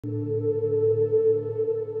On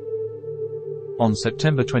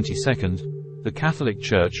September 22, the Catholic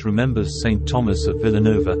Church remembers Saint Thomas of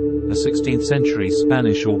Villanova, a 16th-century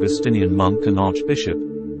Spanish Augustinian monk and archbishop,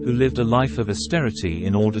 who lived a life of austerity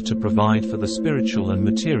in order to provide for the spiritual and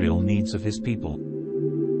material needs of his people.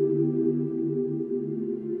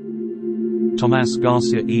 Tomás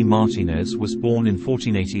García y Martínez was born in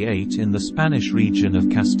 1488 in the Spanish region of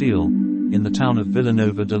Castile, in the town of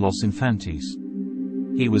Villanueva de los Infantes.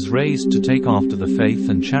 He was raised to take after the faith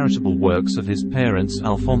and charitable works of his parents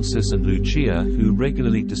Alphonsus and Lucia, who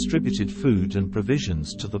regularly distributed food and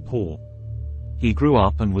provisions to the poor. He grew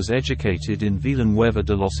up and was educated in Villanueva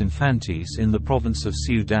de los Infantes in the province of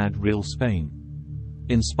Ciudad Real, Spain.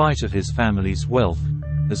 In spite of his family's wealth,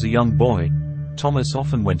 as a young boy, Thomas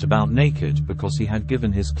often went about naked because he had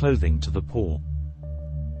given his clothing to the poor.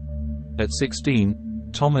 At 16,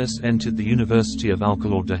 Thomas entered the University of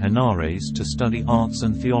Alcalá de Henares to study Arts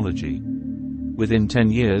and Theology. Within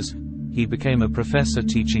 10 years, he became a professor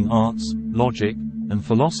teaching arts, logic, and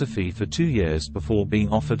philosophy for 2 years before being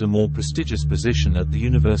offered a more prestigious position at the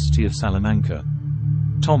University of Salamanca.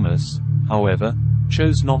 Thomas, however,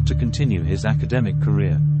 chose not to continue his academic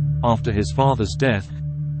career. After his father's death,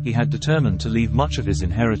 he had determined to leave much of his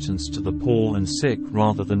inheritance to the poor and sick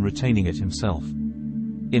rather than retaining it himself.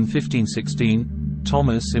 In 1516,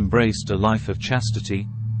 Thomas embraced a life of chastity,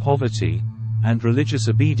 poverty, and religious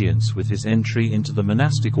obedience with his entry into the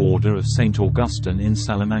monastic order of Saint Augustine in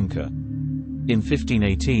Salamanca. In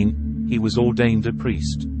 1518, he was ordained a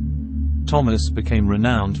priest. Thomas became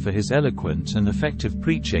renowned for his eloquent and effective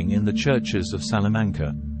preaching in the churches of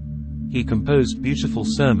Salamanca. He composed beautiful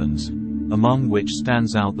sermons, among which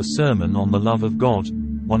stands out the Sermon on the Love of God,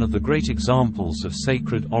 one of the great examples of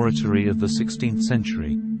sacred oratory of the 16th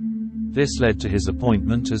century. This led to his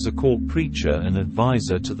appointment as a court preacher and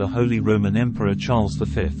advisor to the Holy Roman Emperor Charles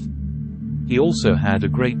V. He also had a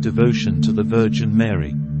great devotion to the Virgin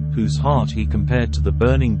Mary, whose heart he compared to the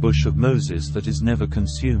burning bush of Moses that is never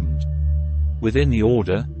consumed. Within the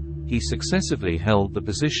order, he successively held the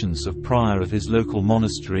positions of prior of his local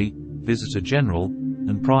monastery, visitor general,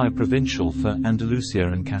 and prior provincial for Andalusia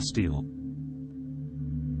and Castile.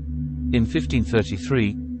 In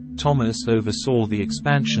 1533, Thomas oversaw the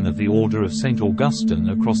expansion of the Order of St. Augustine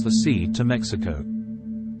across the sea to Mexico.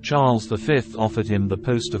 Charles V offered him the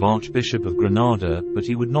post of Archbishop of Granada, but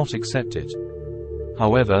he would not accept it.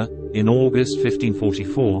 However, in August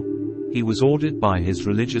 1544, he was ordered by his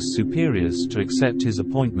religious superiors to accept his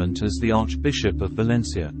appointment as the Archbishop of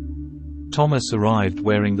Valencia. Thomas arrived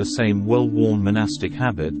wearing the same well-worn monastic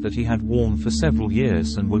habit that he had worn for several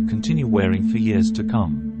years and would continue wearing for years to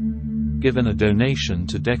come. Given a donation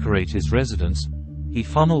to decorate his residence, he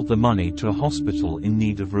funneled the money to a hospital in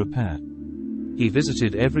need of repair. He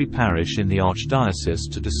visited every parish in the archdiocese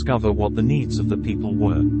to discover what the needs of the people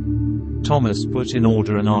were. Thomas put in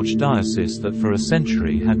order an archdiocese that for a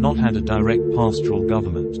century had not had a direct pastoral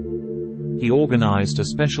government. He organized a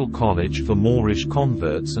special college for Moorish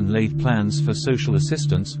converts and laid plans for social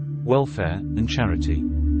assistance, welfare, and charity.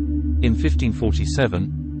 In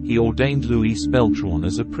 1547, he ordained Luis Beltran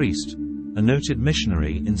as a priest, a noted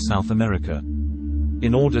missionary in South America.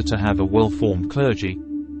 In order to have a well-formed clergy,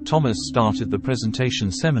 Thomas started the Presentation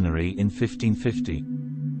Seminary in 1550.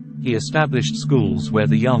 He established schools where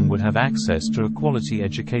the young would have access to a quality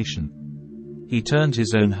education. He turned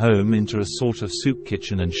his own home into a sort of soup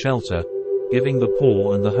kitchen and shelter, giving the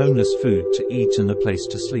poor and the homeless food to eat and a place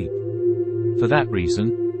to sleep. For that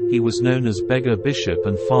reason, he was known as Beggar Bishop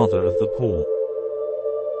and Father of the Poor.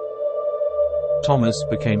 Thomas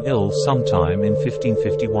became ill sometime in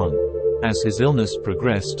 1551. As his illness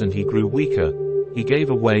progressed and he grew weaker, he gave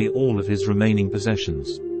away all of his remaining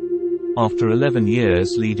possessions. After 11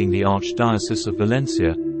 years leading the Archdiocese of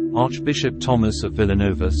Valencia, Archbishop Thomas of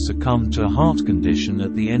Villanova succumbed to a heart condition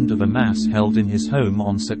at the end of a Mass held in his home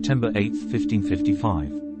on September 8,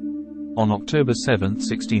 1555. On October 7,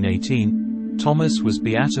 1618, Thomas was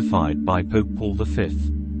beatified by Pope Paul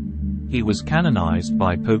V. He was canonized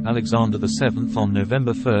by Pope Alexander VII on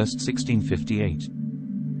November 1, 1658.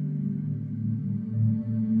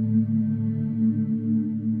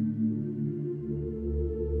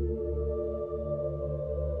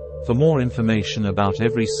 For more information about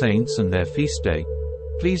every saints and their feast day,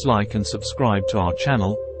 please like and subscribe to our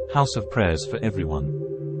channel, House of Prayers for Everyone.